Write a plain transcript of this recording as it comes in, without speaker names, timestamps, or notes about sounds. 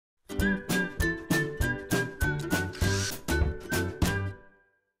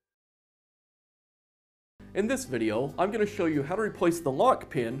In this video, I'm going to show you how to replace the lock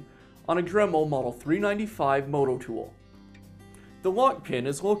pin on a Dremel Model 395 moto tool. The lock pin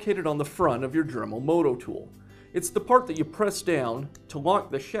is located on the front of your Dremel moto tool. It's the part that you press down to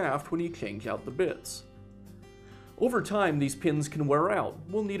lock the shaft when you change out the bits. Over time, these pins can wear out,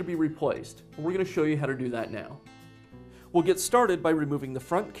 will need to be replaced, and we're going to show you how to do that now. We'll get started by removing the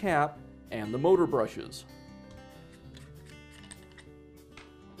front cap and the motor brushes.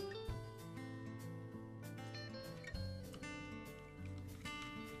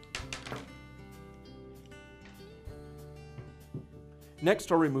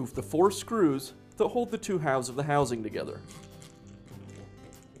 Next, I'll remove the 4 screws that hold the 2 halves of the housing together.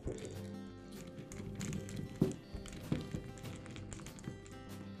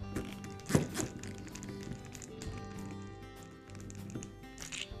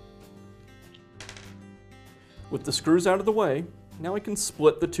 With the screws out of the way, now I can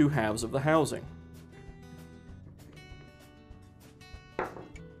split the 2 halves of the housing.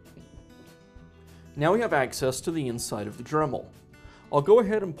 Now we have access to the inside of the Dremel. I'll go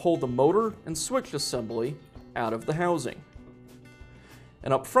ahead and pull the motor and switch assembly out of the housing.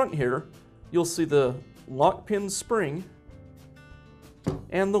 And up front here, you'll see the lock pin spring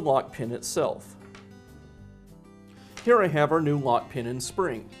and the lock pin itself. Here I have our new lock pin and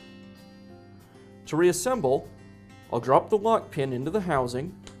spring. To reassemble, I'll drop the lock pin into the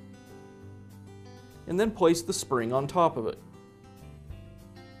housing and then place the spring on top of it.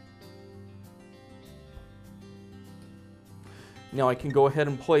 Now I can go ahead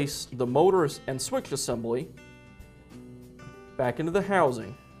and place the motor and switch assembly back into the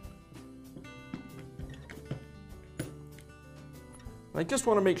housing. I just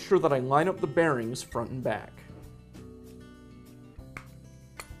want to make sure that I line up the bearings front and back.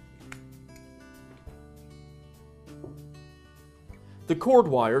 The cord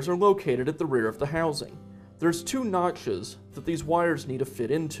wires are located at the rear of the housing. There's 2 notches that these wires need to fit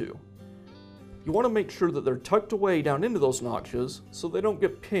into. You want to make sure that they're tucked away down into those notches so they don't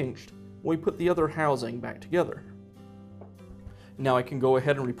get pinched when we put the other housing back together. Now I can go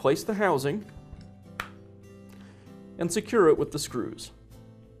ahead and replace the housing and secure it with the screws.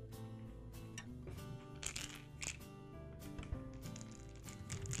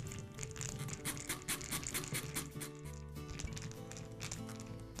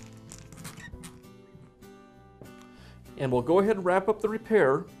 And we'll go ahead and wrap up the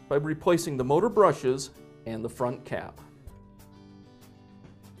repair by replacing the motor brushes and the front cap.